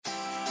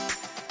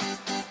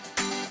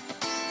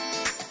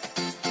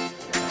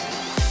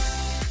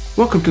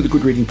Welcome to the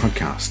Good Reading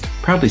Podcast,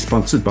 proudly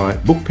sponsored by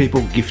Book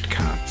People Gift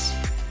Cards.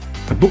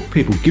 A Book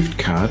People gift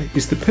card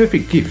is the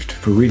perfect gift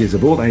for readers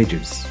of all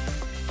ages.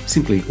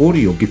 Simply order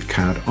your gift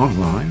card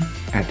online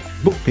at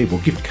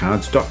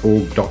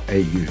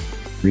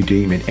bookpeoplegiftcards.org.au.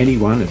 Redeem at any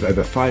one of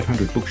over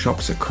 500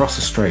 bookshops across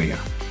Australia.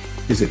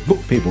 Visit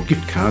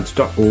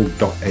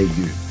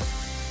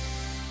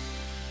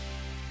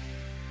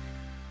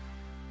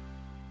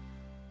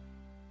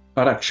bookpeoplegiftcards.org.au.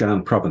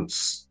 Badakhshan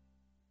Province.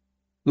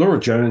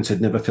 Laura Jones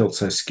had never felt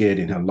so scared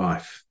in her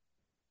life.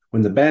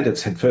 When the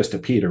bandits had first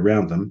appeared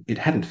around them, it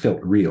hadn't felt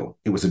real.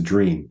 It was a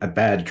dream, a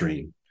bad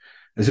dream,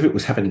 as if it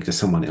was happening to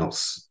someone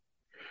else.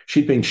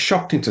 She'd been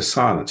shocked into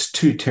silence,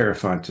 too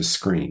terrified to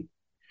scream.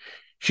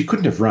 She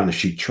couldn't have run if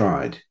she'd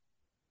tried.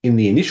 In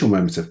the initial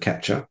moments of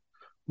capture,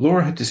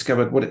 Laura had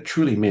discovered what it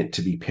truly meant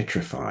to be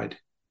petrified.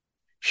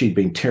 She'd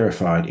been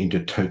terrified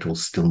into total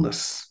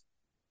stillness.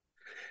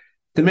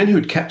 The men who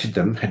had captured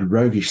them had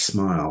roguish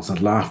smiles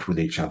and laughed with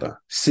each other,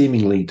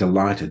 seemingly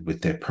delighted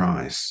with their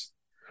prize.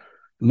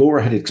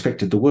 Laura had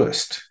expected the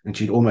worst, and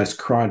she'd almost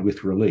cried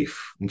with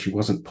relief when she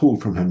wasn't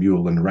pulled from her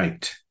mule and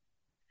raped.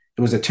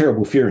 It was a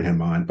terrible fear in her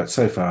mind, but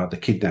so far the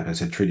kidnappers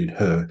had treated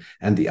her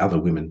and the other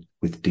women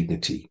with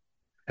dignity,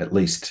 at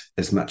least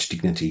as much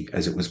dignity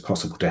as it was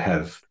possible to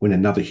have when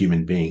another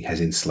human being has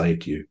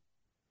enslaved you.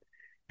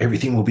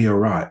 "Everything will be all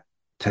right,"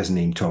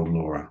 Tasneem told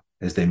Laura,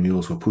 as their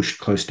mules were pushed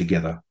close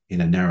together in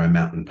a narrow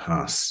mountain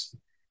pass.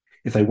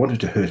 "If they wanted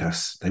to hurt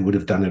us, they would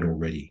have done it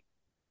already.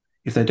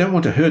 If they don't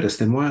want to hurt us,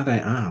 then why are they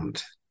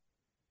armed?"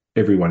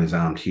 "Everyone is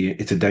armed here.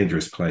 It's a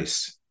dangerous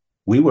place."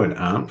 "We weren't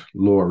armed,"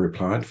 Laura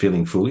replied,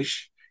 feeling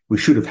foolish. "We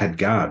should have had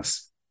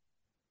guards."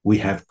 "We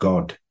have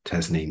God,"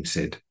 Tasneem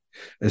said,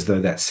 as though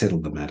that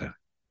settled the matter.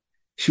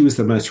 She was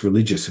the most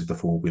religious of the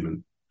four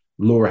women.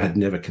 Laura had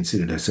never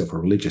considered herself a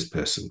religious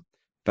person,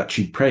 but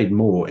she'd prayed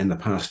more in the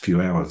past few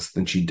hours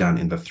than she'd done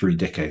in the 3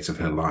 decades of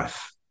her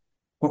life.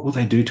 "What will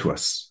they do to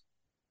us?"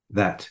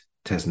 "That,"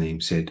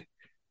 Tasneem said,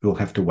 "we'll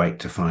have to wait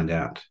to find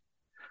out.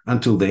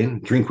 Until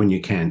then, drink when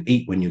you can,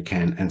 eat when you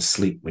can, and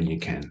sleep when you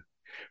can.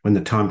 When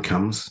the time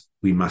comes,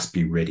 we must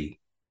be ready."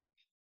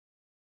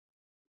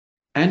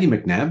 Andy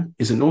McNab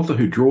is an author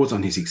who draws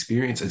on his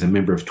experience as a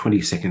member of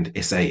 22nd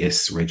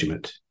SAS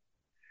Regiment.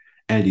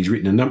 Andy's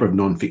written a number of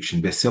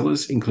non-fiction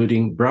bestsellers,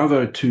 including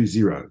Bravo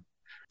 20,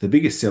 the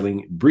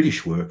biggest-selling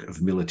British work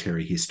of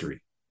military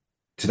history.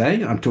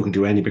 Today, I'm talking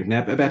to Andy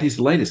McNab about his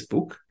latest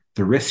book,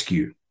 The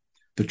Rescue,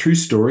 the true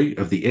story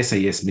of the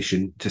SAS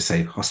mission to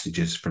save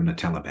hostages from the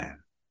Taliban.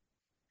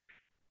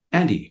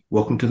 Andy,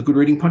 welcome to the Good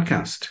Reading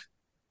Podcast.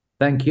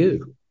 Thank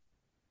you.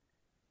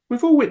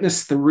 We've all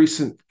witnessed the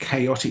recent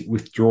chaotic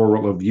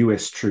withdrawal of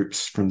US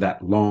troops from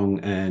that long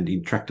and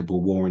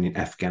intractable war in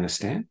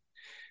Afghanistan.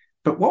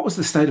 But what was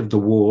the state of the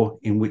war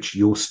in which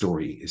your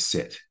story is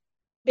set?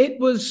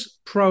 It was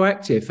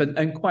proactive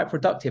and quite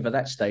productive at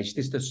that stage.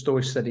 This is the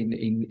story set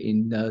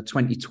in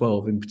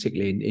 2012, in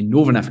particular in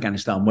Northern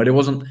Afghanistan, where there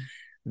wasn't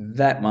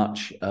that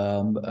much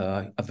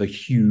of a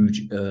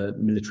huge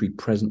military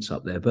presence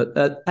up there. But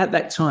at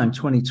that time,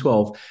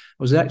 2012, I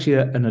was actually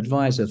an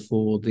advisor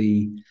for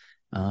the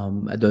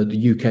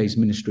UK's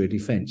Ministry of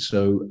Defence.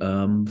 So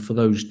for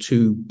those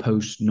two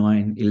post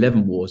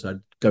 9/11 wars,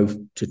 I'd go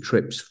to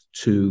trips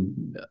to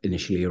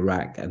initially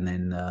Iraq and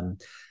then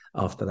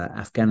after that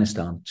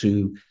Afghanistan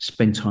to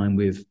spend time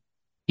with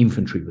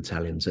infantry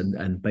battalions.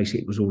 And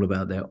basically it was all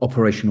about their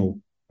operational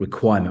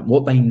requirement,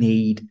 what they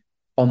need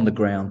on the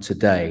ground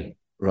today,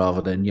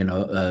 rather than,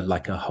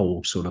 like a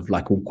whole sort of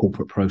like all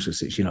corporate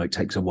processes. It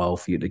takes a while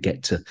for you to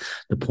get to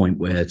the point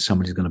where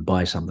somebody's going to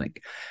buy something,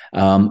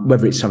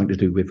 whether it's something to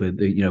do with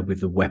with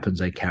the weapons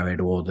they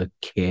carried or the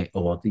kit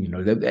or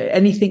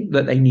anything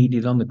that they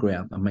needed on the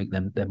ground and make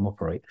them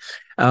operate.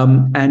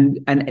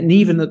 And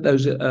even at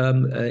those,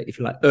 if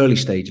you like, early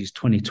stages,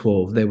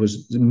 2012, there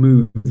was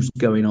moves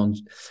going on,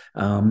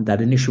 that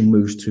initial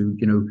moves to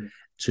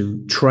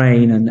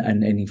train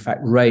and in fact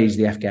raise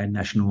the Afghan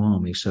National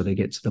Army so they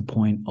get to the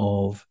point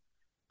of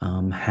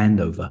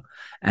handover.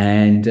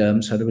 And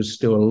so there was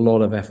still a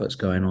lot of efforts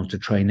going on to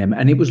train them.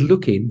 And it was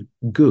looking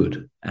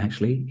good,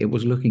 actually. It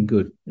was looking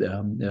good.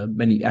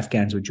 Many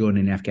Afghans were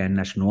joining the Afghan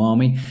National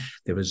Army.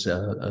 There was,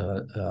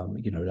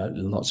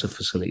 lots of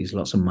facilities,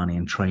 lots of money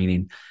and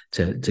training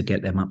to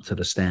get them up to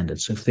the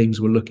standard. So things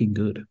were looking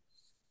good.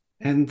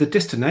 And the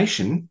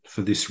destination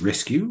for this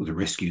rescue, the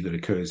rescue that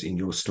occurs in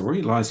your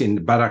story, lies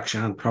in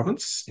Badakhshan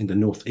Province in the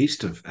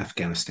northeast of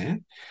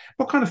Afghanistan.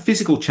 What kind of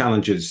physical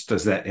challenges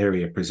does that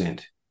area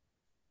present?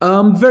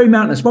 Very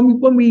mountainous.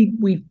 When we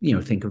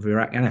think of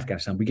Iraq and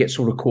Afghanistan, we get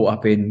sort of caught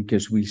up in,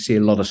 because we see a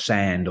lot of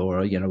sand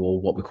or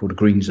what we call the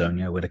green zone,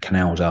 where the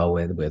canals are,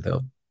 where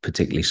the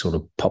particularly sort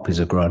of poppies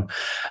are grown.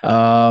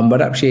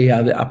 But actually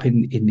up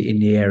in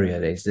the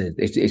area,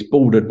 it's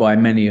bordered by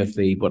many of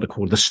the what are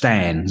called the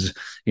stands,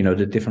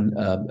 the different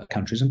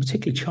countries, and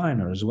particularly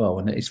China as well.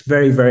 And it's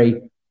very, very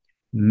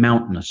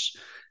mountainous.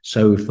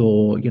 So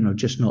for,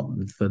 just not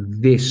for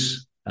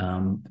this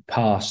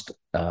past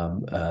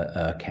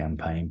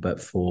campaign, but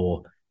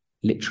for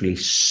literally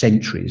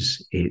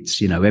centuries.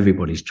 It's,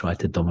 everybody's tried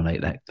to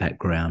dominate that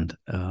ground,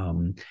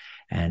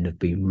 and have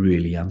been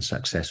really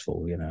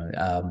unsuccessful.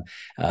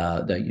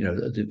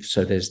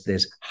 So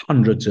there's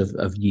hundreds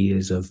of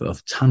years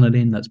of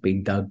tunneling that's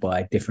been dug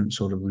by different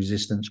sort of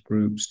resistance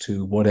groups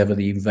to whatever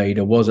the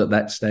invader was at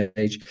that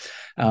stage.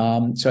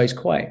 So it's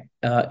quite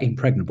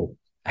impregnable.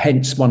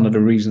 Hence, one of the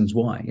reasons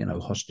why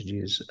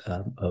hostages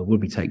will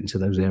be taken to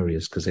those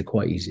areas, because they're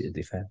quite easy to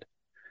defend.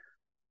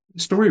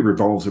 The story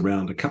revolves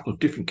around a couple of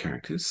different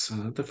characters.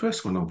 The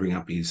first one I'll bring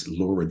up is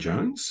Laura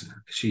Jones.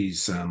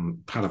 She's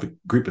part of a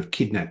group of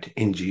kidnapped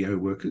NGO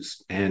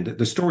workers, and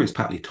the story is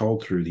partly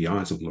told through the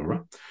eyes of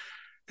Laura.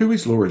 Who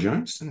is Laura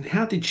Jones, and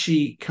how did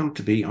she come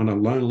to be on a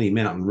lonely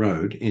mountain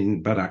road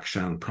in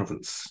Badakhshan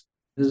province?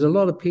 There's a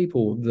lot of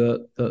people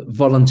that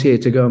volunteer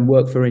to go and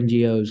work for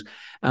NGOs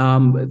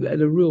at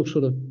a real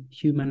sort of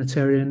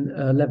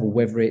humanitarian level,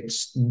 whether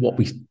it's what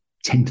we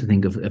tend to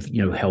think of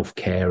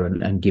healthcare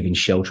and giving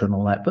shelter and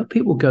all that. But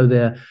people go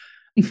there.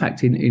 In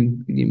fact,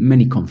 in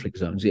many conflict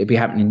zones, it'll be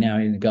happening now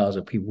in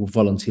Gaza. People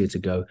volunteer to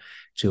go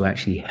to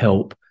actually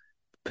help,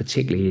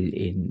 particularly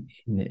in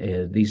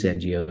these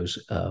NGOs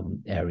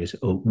areas,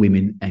 of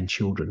women and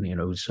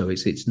children. So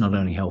it's not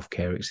only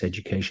healthcare, it's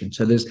education.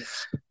 So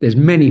there's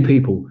many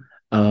people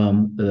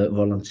that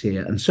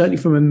volunteer, and certainly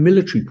from a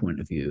military point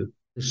of view,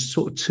 there's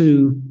sort of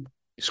two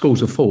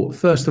schools of thought.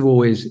 First of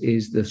all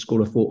is the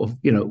school of thought of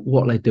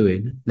what they're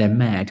doing. They're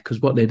mad,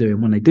 because what they're doing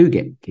when they do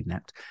get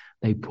kidnapped,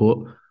 they put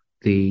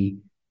the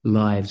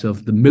lives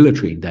of the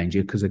military in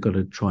danger, because they've got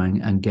to try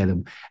and get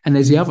them. And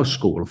there's the other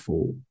school of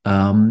thought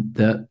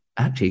that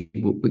actually,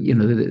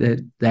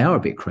 they are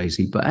a bit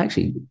crazy, but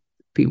actually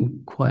people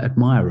quite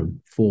admire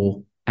them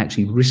for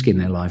actually risking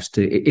their lives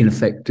to, in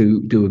effect,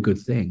 do a good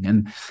thing.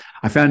 And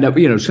I found out,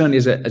 certainly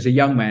as a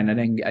young man,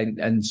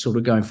 and sort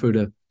of going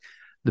through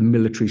the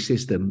military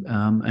system,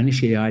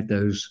 initially I had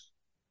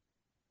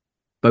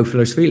both of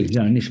those feelings.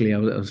 Initially I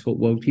was thought,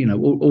 well,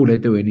 all they're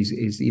doing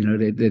is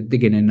they're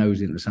digging their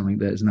nose into something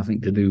that has nothing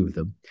to do with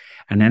them.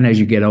 And then as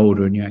you get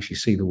older and you actually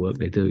see the work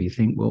they do, you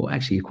think, well,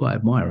 actually you quite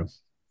admire them.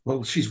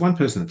 Well, she's one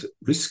person at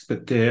risk,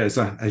 but there's,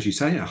 as you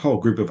say, a whole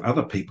group of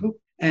other people.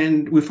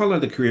 And we follow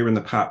the career and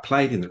the part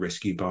played in the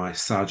rescue by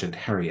Sergeant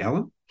Harry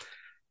Allen.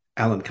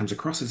 Allen comes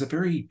across as a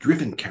very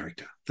driven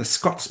character. The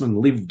Scotsman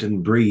lived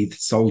and breathed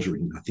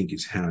soldiering, I think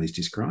is how he's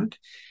described.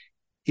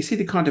 Is he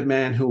the kind of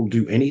man who'll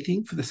do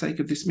anything for the sake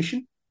of this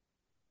mission?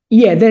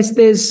 Yeah,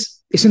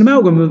 it's an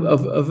amalgam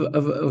of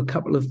a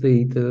couple of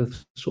the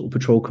sort of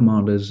patrol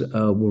commanders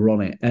were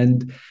on it,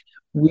 and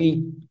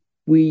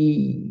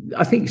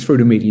I think it's through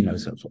the media,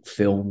 sort of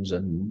films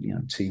and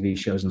TV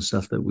shows and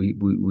stuff that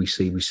we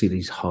see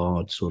these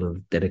hard, sort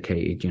of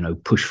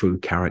dedicated, push through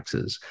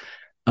characters.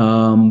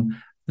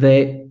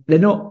 They're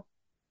not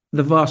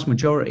the vast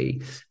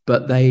majority,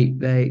 but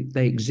they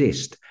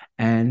exist,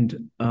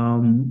 and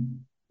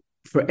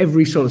for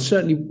every sort of,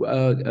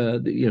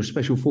 certainly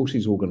special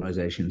forces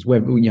organizations,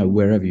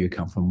 wherever you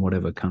come from,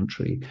 whatever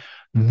country,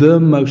 the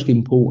most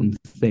important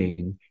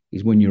thing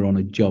is when you're on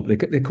a job.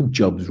 They're called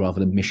jobs rather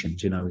than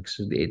missions.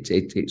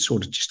 It's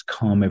sort of just to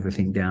calm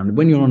everything down.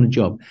 When you're on a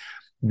job,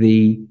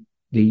 the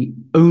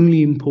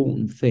only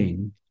important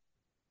thing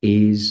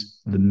is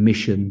the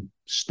mission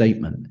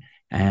statement.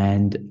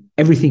 And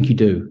everything you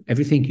do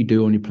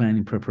on your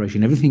planning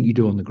preparation, everything you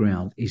do on the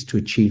ground is to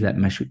achieve that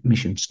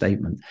mission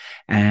statement.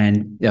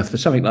 And for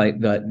something like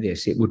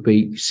this, it would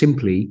be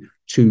simply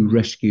to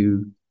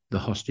rescue the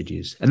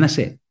hostages. And that's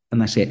it.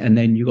 And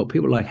then you've got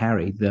people like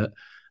Harry that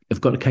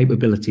have got the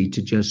capability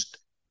to just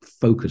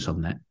focus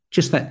on that.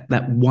 Just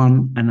that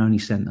one and only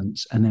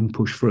sentence, and then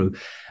push through.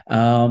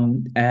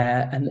 And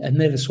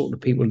they're the sort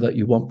of people that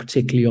you want,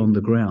 particularly on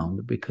the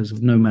ground, because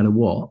of no matter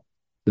what,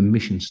 the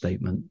mission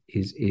statement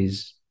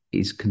is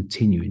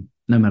continuing,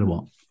 no matter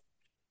what.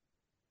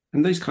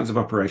 And these kinds of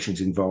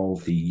operations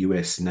involve the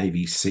US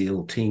Navy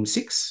SEAL Team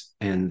 6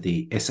 and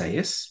the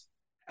SAS.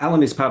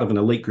 Alan is part of an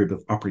elite group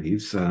of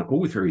operatives, all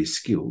with various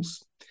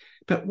skills.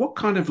 But what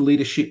kind of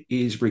leadership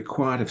is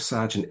required of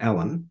Sergeant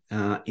Allen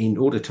in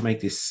order to make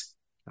this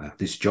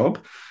job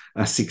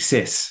a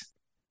success?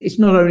 It's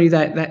not only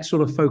that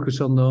sort of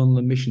focus on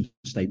the mission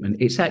statement.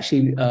 It's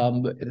actually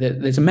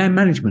there's a man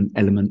management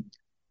element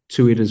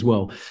to it as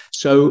well.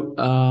 So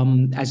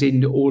as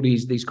in all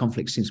these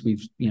conflicts since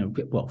we've,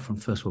 from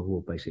First World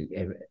War basically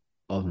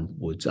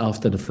onwards,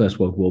 after the First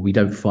World War, we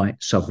don't fight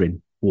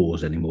sovereign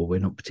wars anymore. We're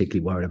not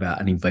particularly worried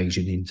about an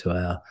invasion into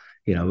our,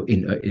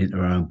 in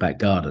our own back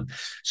garden.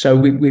 So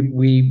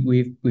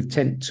we've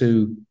tend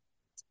to,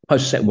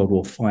 post-Second World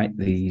War, fight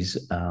these,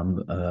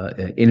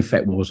 in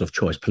effect, wars of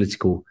choice,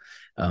 political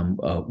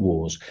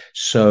wars.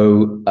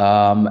 So,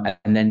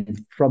 and then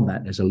from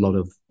that, there's a lot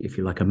of, if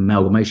you like,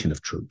 amalgamation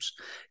of troops,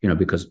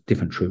 because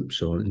different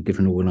troops or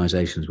different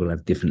organizations will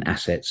have different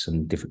assets,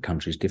 and different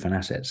countries, different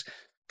assets.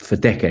 For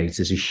decades,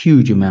 there's a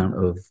huge amount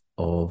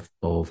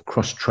of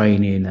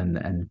cross-training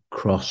and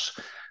cross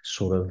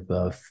sort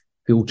of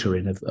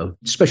filtering of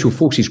special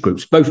forces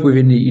groups, both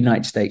within the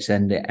United States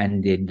and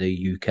in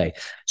the UK.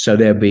 So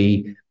there'll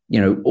be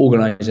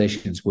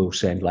organizations will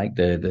send, like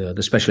the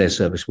Special Air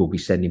Service will be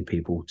sending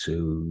people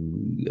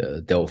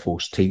to Delta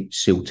Force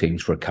SEAL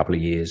teams for a couple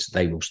of years.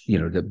 They will,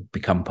 they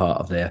become part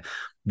of their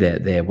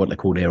what they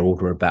call their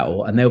order of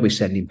battle, and they'll be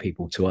sending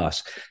people to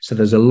us. So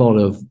there's a lot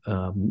of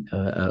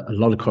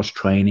cross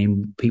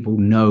training. People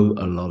know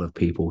a lot of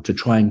people to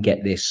try and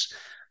get this,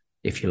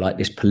 if you like,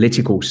 this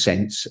political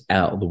sense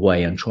out of the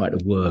way and try to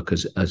work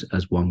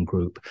as one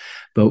group.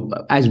 But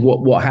as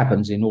what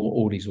happens in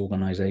all these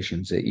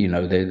organizations,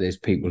 there's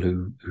people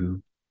who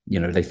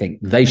they think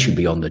they should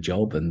be on the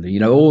job,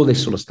 and all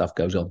this sort of stuff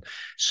goes on.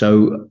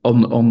 So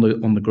on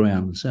the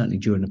ground, certainly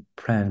during the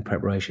plan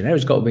preparation,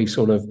 there's got to be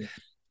sort of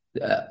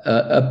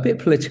a bit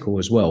political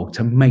as well,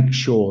 to make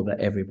sure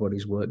that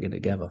everybody's working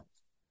together.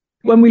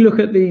 When we look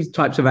at these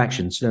types of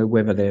actions,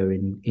 whether they're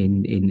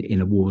in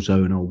a war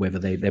zone, or whether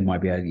there might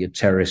be a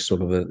terrorist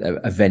sort of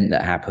event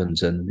that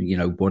happens, and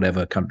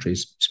whatever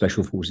country's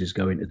special forces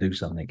go in to do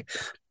something,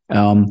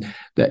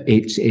 that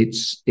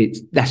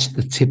that's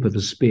the tip of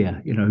the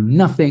spear.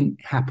 Nothing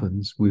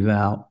happens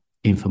without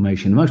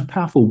information. The most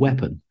powerful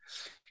weapon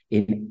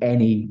in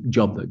any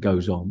job that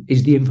goes on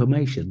is the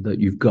information that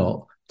you've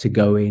got to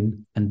go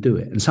in and do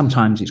it. And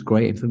sometimes it's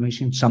great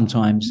information.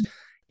 Sometimes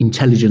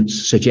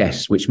intelligence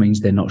suggests, which means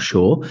they're not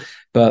sure.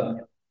 But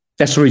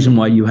that's the reason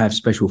why you have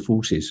special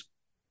forces,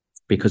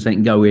 because they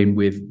can go in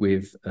with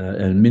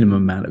a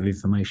minimum amount of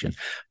information.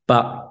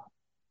 But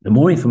the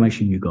more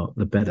information you got,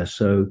 the better.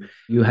 So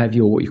you have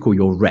what you call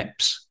your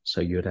reps.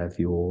 So you'd have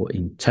your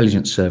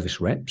intelligence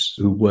service reps,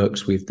 who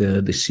works with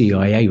the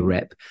CIA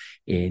rep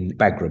in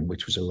Bagram,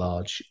 which was a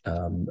large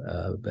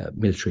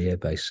military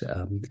airbase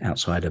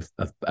outside of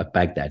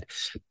Baghdad.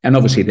 And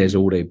obviously there's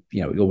all the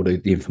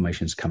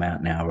information's come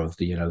out now of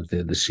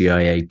the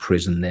CIA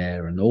prison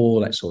there and all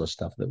that sort of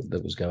stuff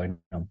that was going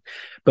on.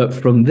 But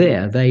from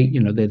there, they're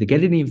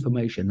getting the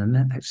information, and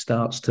then that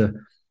starts to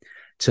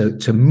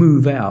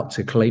move out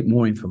to collate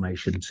more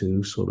information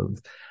to sort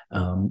of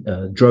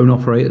drone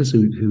operators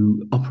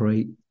who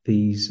operate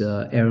these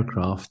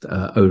aircraft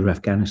over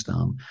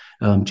Afghanistan,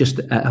 just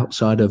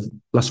outside of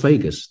Las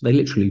Vegas. They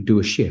literally do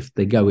a shift.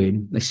 They go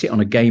in, they sit on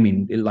a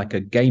gaming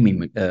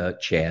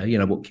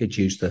chair, what kids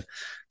use to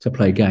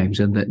play games,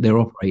 and they're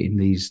operating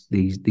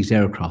these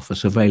aircraft for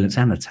surveillance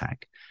and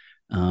attack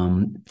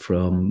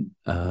from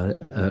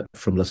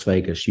Las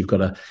Vegas. You've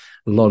got a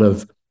lot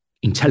of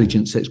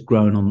intelligence that's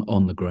grown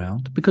on the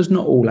ground, because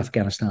not all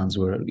Afghanistans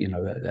were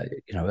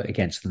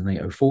against the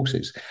NATO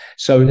forces.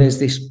 So there's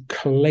this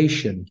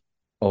collation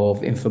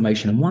of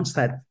information, and once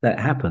that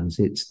happens,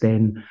 it's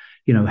then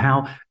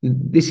how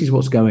this is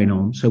what's going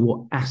on. So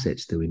what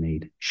assets do we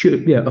need?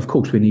 Of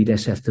course we need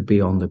SF to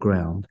be on the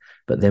ground,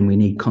 but then we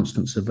need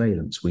constant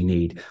surveillance. We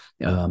need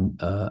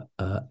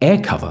air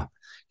cover.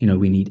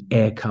 We need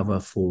air cover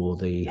for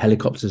the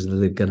helicopters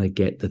that are going to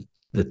get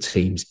the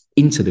teams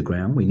into the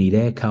ground. We need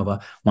air cover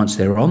once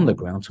they're on the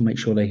ground to make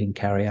sure they can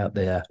carry out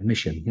their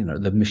mission,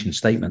 the mission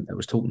statement that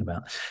was talking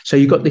about. So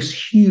you've got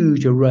this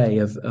huge array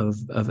of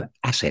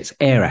assets,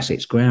 air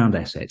assets, ground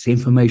assets,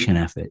 information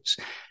assets,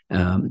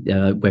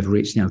 whether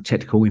it's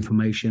technical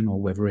information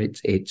or whether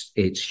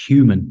it's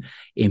human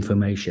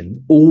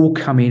information, all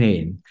coming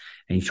in,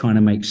 and you're trying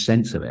to make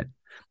sense of it,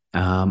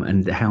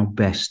 and how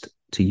best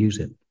to use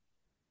it.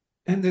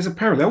 And there's a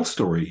parallel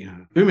story.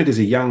 Umid is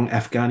a young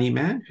Afghani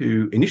man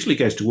who initially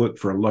goes to work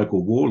for a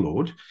local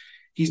warlord.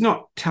 He's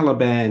not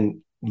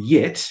Taliban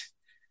yet,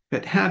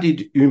 but how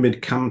did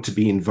Umid come to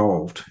be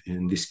involved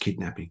in this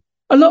kidnapping?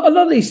 A lot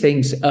of these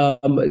things,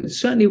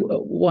 certainly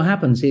what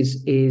happens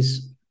is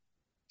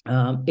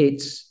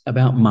it's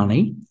about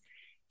money.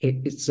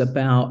 It's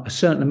about a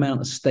certain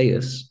amount of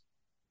status.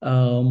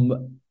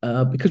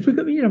 Because we've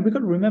got to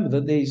remember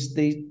that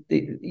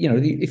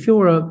if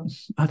you're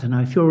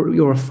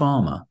a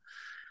farmer,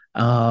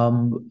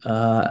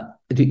 the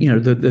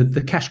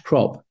cash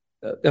crop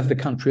of the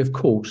country, of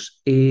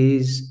course,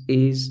 is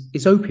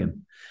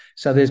opium.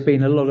 So there's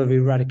been a lot of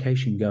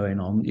eradication going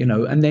on,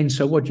 and then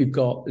so what you've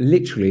got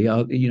literally,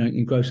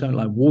 you grow something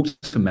like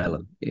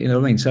watermelon, what I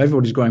mean? So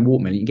everybody's growing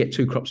watermelon. You can get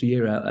 2 crops a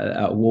year out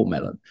of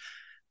watermelon.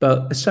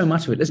 But there's so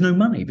much of it, there's no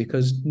money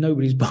because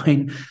nobody's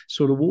buying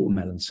sort of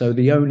watermelon. So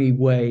the only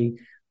way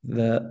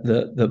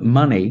that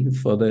money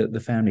for the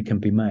family can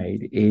be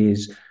made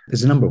is,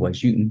 there's a number of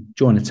ways. You can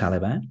join the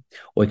Taliban,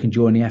 or you can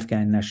join the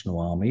Afghan National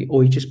Army,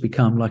 or you just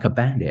become like a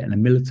bandit and a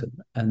militant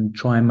and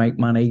try and make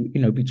money,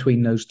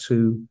 between those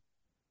two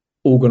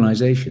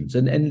organizations.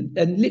 And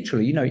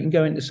literally, you can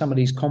go into some of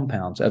these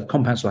compounds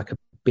like a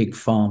big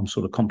farm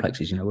sort of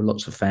complexes, where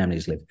lots of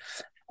families live.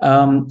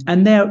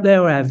 And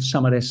they'll have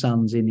some of their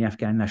sons in the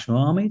Afghan National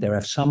Army. They'll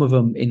have some of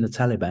them in the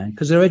Taliban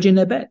because they're hedging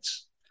their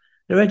bets.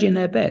 And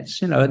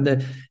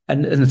the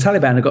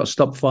Taliban have got to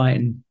stop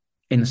fighting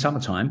in the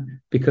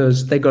summertime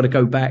because they've got to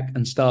go back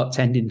and start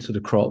tending to the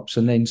crops.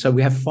 And then so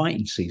we had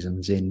fighting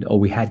seasons in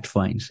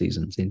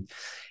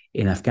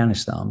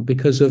Afghanistan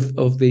because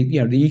of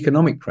the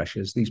economic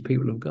pressures these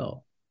people have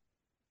got.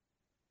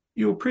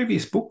 Your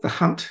previous book, The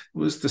Hunt,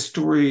 was the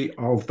story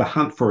of the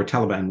hunt for a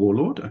Taliban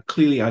warlord, a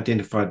clearly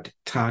identified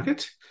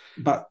target.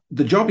 But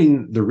the job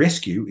in the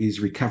rescue is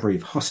recovery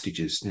of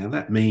hostages. Now,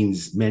 that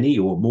means many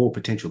or more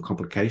potential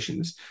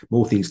complications,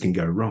 more things can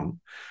go wrong.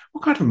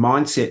 What kind of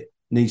mindset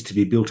needs to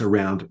be built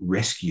around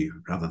rescue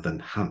rather than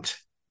hunt?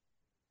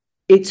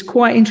 It's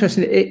quite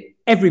interesting.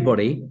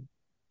 Everybody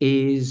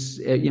is,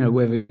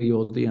 whether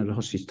you're the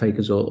hostage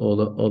takers or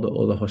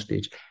the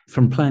hostage,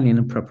 from planning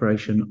and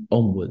preparation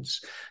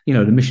onwards,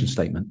 the mission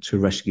statement to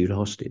rescue the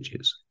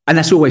hostages. And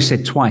that's always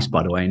said twice,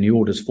 by the way, in the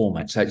orders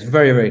format. So it's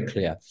very, very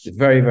clear. It's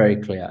very, very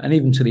clear. And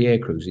even to the air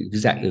crews, it's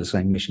exactly the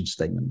same mission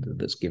statement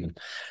that's given.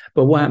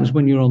 But what happens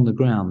when you're on the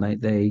ground?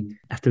 They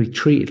have to be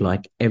treated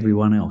like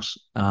everyone else.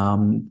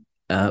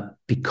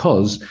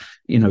 Because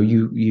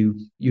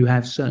you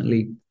have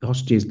certainly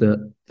hostages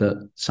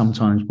that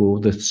sometimes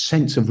the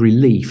sense of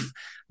relief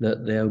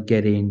that they'll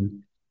get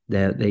in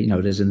there,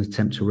 there's an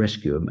attempt to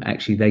rescue them.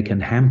 Actually, they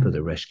can hamper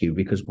the rescue,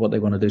 because what they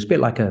want to do is a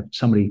bit like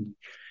somebody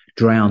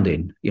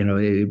drowning,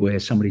 where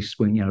somebody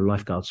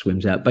lifeguard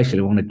swims out. Basically,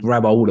 they want to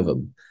grab hold of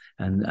them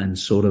and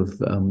sort of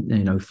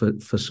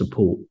for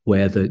support,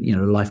 where the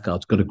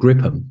lifeguard's got to grip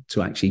them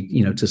to actually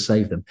to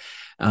save them.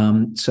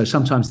 So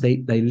sometimes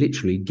they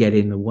literally get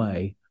in the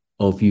way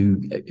of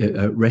you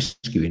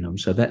rescuing them.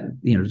 So that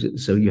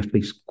so you have to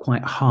be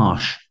quite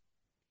harsh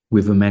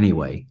with them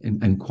anyway,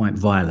 and quite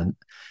violent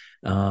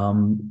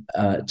to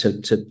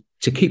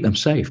keep them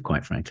safe,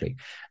 quite frankly.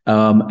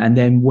 And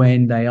then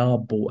when they are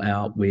brought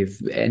out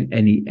with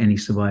any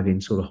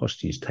surviving sort of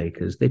hostage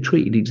takers, they're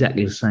treated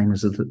exactly the same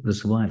as the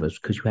survivors,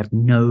 because you have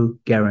no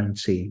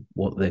guarantee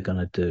what they're going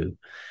to do.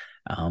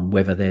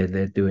 Whether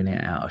they're doing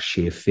it out of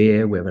sheer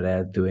fear, whether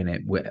they're doing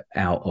it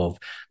out of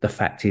the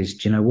fact is,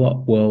 do you know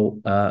what?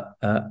 Well,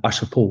 I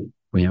support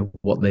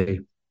what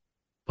the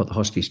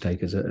hostage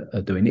takers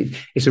are doing.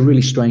 It's a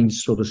really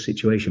strange sort of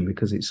situation,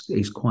 because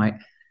it's quite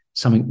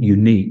something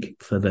unique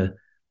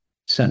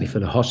certainly for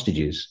the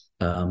hostages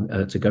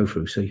to go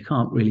through. So you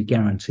can't really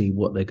guarantee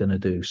what they're going to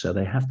do. So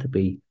they have to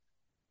be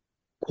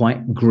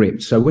quite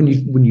gripped. So when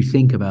you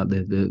think about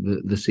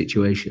the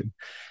situation,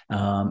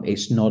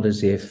 it's not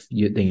as if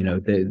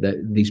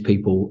these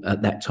people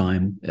at that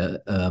time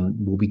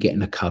will be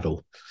getting a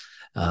cuddle.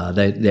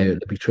 They'll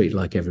be treated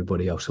like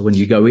everybody else. So when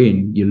you go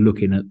in, you're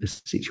looking at the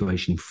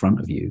situation in front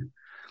of you,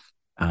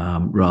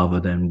 rather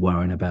than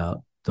worrying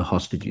about the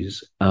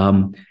hostages.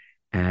 And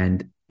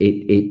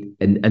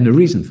the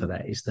reason for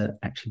that is that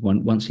actually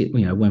once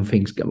when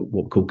things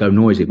go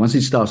noisy, once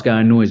it starts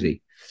going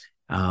noisy,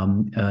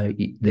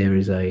 there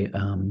is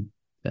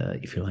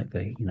if you like,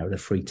 the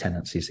three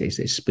tenets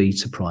is speed,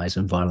 surprise,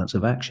 and violence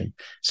of action.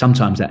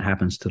 Sometimes that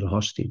happens to the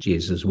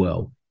hostages as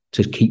well,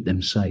 to keep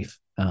them safe.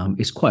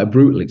 It's quite a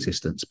brutal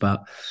existence,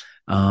 but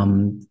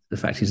the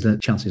fact is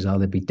that chances are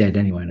they'll be dead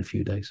anyway in a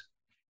few days.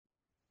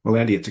 Well,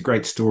 Andy, it's a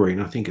great story,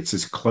 and I think it's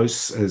as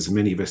close as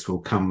many of us will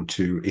come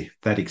to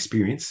that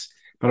experience.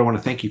 But I want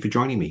to thank you for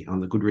joining me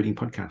on the Good Reading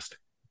Podcast.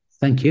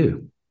 Thank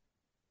you.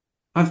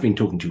 I've been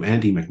talking to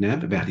Andy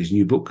McNab about his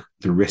new book,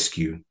 The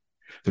Rescue,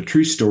 the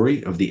true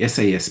story of the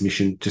SAS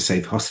mission to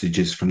save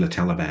hostages from the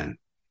Taliban.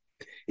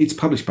 It's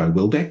published by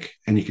Welbeck,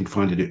 and you can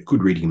find it at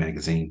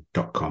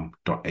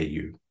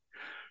goodreadingmagazine.com.au.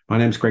 My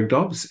name's Greg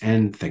Dobbs,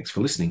 and thanks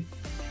for listening.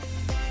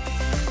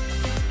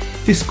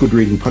 This Good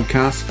Reading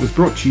Podcast was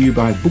brought to you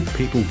by Book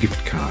People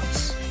Gift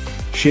Cards.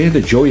 Share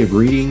the joy of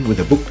reading with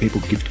a Book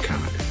People gift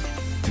card.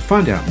 To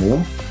find out more,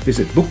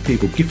 visit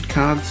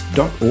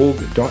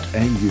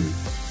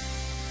bookpeoplegiftcards.org.au.